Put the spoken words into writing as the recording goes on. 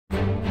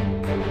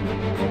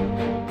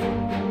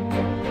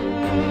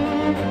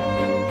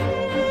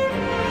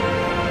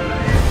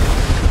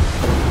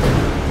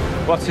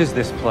What is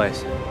this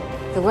place?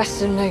 The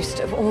westernmost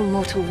of all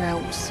mortal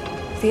realms.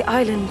 The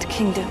island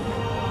kingdom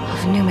of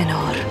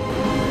Númenor.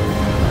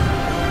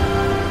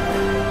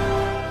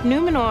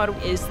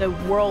 Númenor is the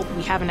world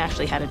we haven't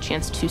actually had a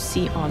chance to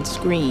see on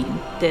screen.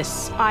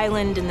 This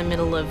island in the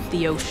middle of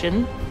the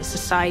ocean, a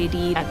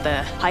society at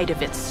the height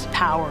of its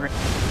power.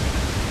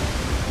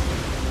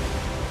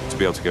 To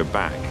be able to go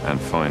back and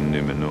find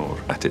Númenor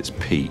at its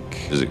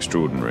peak is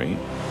extraordinary.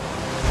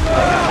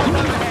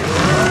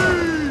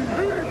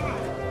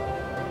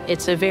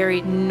 It's a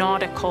very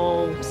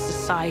nautical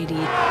society.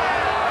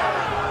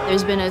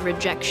 There's been a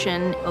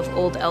rejection of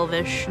old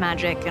elvish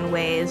magic and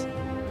ways.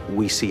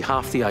 We see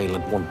half the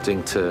island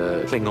wanting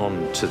to cling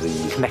on to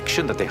the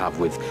connection that they have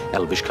with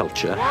elvish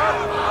culture.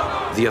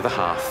 The other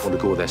half want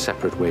to go their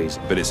separate ways.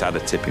 But it's at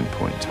a tipping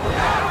point.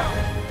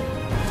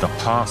 The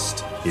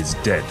past is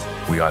dead.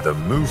 We either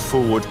move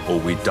forward or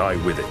we die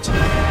with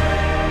it.